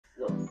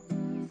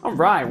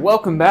Alright,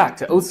 welcome back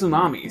to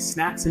Otsumami,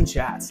 Snacks and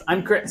Chats.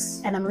 I'm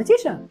Chris. And I'm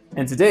Letitia.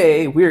 And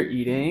today we're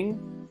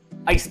eating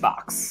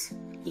Icebox.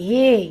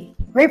 Yay!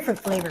 Grapefruit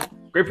flavor.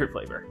 Grapefruit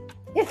flavor.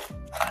 Yeah.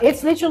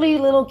 It's literally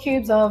little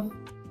cubes of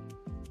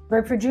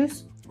grapefruit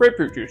juice.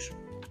 Grapefruit juice.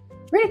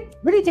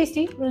 Really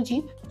tasty, really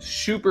cheap.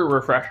 Super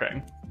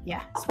refreshing.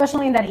 Yeah,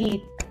 especially in that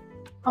heat.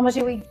 How much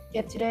did we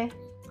get today?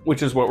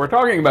 Which is what we're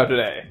talking about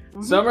today.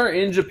 Mm-hmm. Summer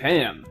in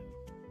Japan.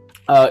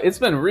 It's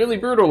been really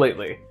brutal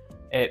lately.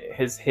 It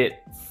has hit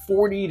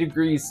 40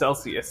 degrees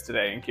Celsius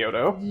today in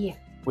Kyoto. Yeah.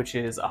 Which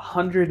is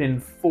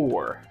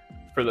 104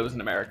 for those in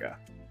America.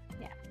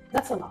 Yeah,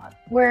 that's a lot.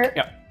 We're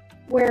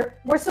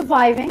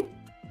surviving.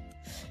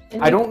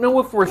 I don't know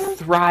if we're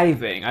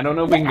thriving. I don't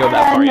know if we can go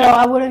that far no, yet.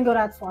 I wouldn't go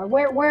that far.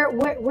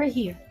 We're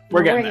here.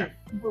 We're getting there.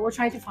 We're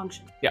trying to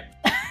function. Yeah.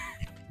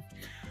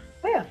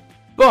 But yeah.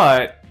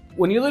 But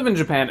when you live in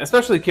Japan,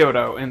 especially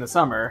Kyoto in the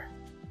summer,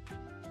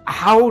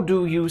 how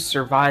do you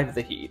survive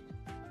the heat?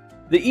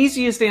 The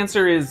easiest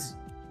answer is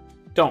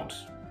don't.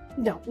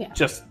 No, yeah.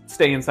 Just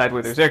stay inside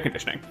where there's air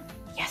conditioning.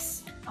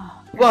 Yes.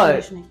 Oh,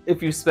 but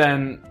if you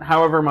spend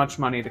however much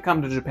money to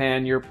come to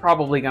Japan, you're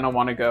probably going to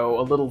want to go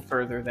a little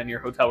further than your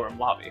hotel room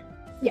lobby.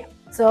 Yeah.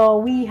 So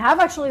we have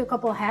actually a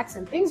couple of hacks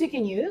and things you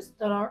can use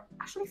that are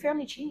actually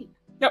fairly cheap.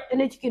 Yep. And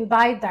that you can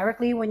buy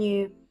directly when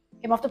you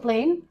came off the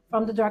plane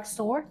from the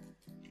drugstore,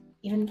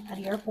 even at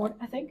the airport,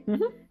 I think.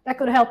 Mm-hmm. That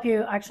could help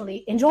you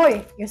actually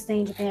enjoy your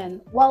stay in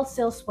Japan while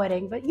still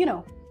sweating, but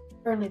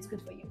apparently it's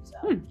good for you.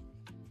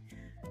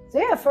 So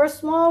yeah,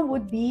 first one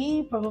would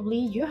be probably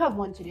you have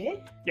one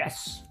today.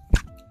 Yes.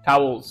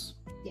 Towels.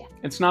 Yeah.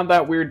 It's not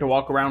that weird to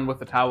walk around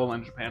with a towel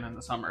in Japan in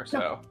the summer,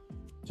 so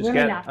just really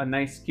get not. a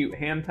nice cute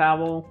hand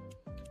towel.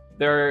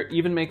 There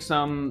even make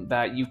some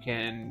that you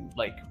can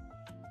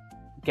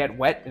get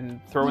wet and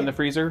throw in the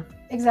freezer.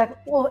 Exactly.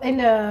 Well,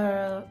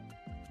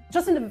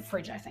 just in the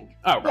fridge, I think.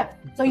 Oh, right.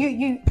 Yeah. So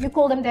you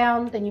cool them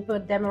down, then you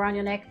put them around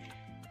your neck.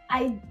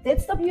 I did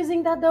stop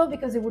using that though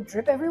because it would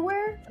drip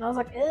everywhere, and I was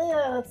like,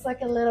 it's like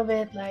a little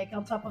bit like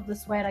on top of the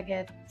sweat I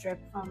get drip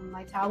from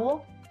my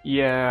towel.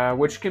 Yeah,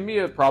 which can be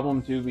a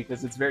problem too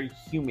because it's very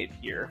humid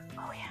here.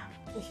 Oh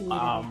yeah, the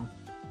humidity.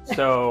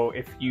 So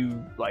if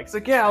you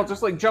I'll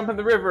just jump in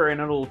the river and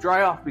it'll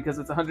dry off because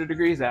it's 100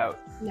 degrees out.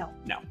 No,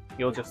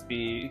 you'll just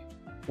be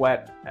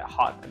wet,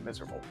 hot, and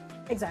miserable.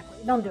 Exactly.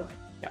 Don't do it.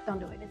 Yeah. Don't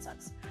do it. It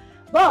sucks.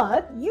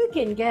 But you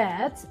can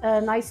get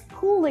a nice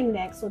cooling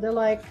neck. So they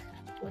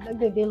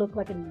look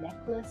like a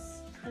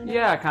necklace.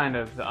 Yeah, kind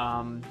of.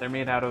 They're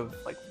made out of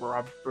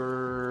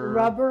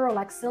rubber or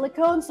like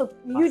silicone. So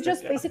you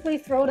just basically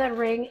throw that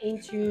ring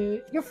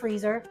into your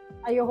freezer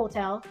at your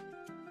hotel,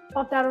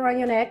 pop that around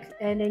your neck,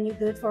 and then you're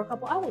good for a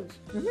couple hours,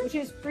 which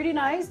is pretty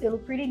nice. They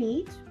look pretty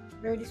neat,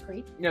 very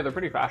discreet. Yeah, they're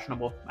pretty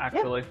fashionable,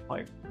 actually.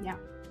 Yeah.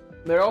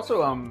 They're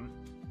also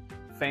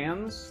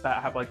fans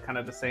that have kind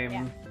of the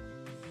same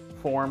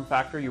form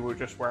factor. You would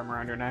just wear them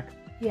around your neck.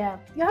 Yeah,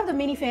 you have the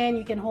mini fan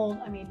you can hold.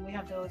 I mean, we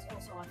have those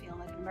also, I feel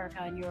like, in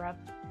America and Europe.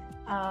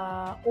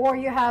 Or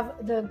you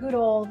have the good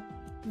old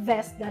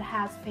vest that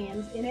has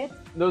fans in it.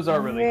 Those are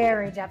really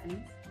very cool. Japanese.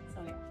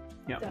 So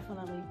yeah,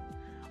 definitely.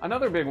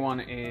 Another big one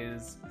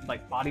is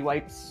body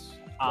wipes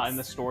in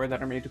the store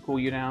that are made to cool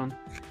you down.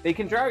 They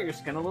can dry out your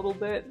skin a little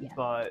bit,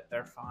 but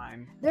they're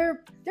fine.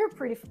 They're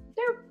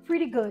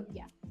pretty good,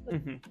 yeah.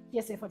 But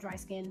yes, for dry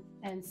skin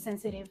and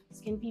sensitive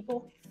skin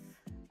people.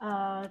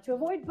 To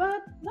avoid,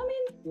 but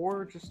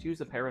or just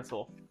use a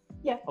parasol.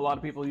 Yeah, a lot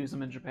of people use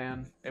them in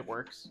Japan. It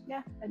works.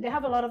 Yeah, and they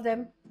have a lot of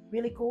them,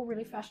 really cool,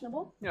 really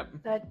fashionable. Yep.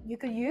 That you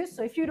could use.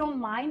 So if you don't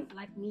mind,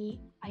 like me,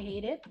 I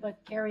hate it, but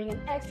carrying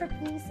an extra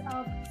piece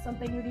of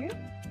something with you,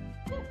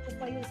 just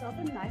buy yourself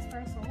a nice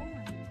parasol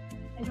and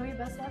enjoy your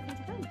best life in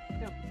Japan.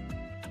 Yep.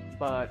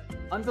 But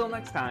until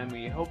next time,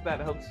 we hope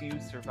that helps you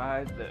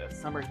survive the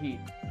summer heat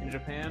in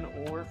Japan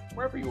or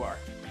wherever you are.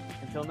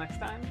 Until next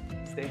time,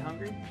 stay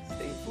hungry,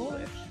 stay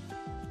foolish.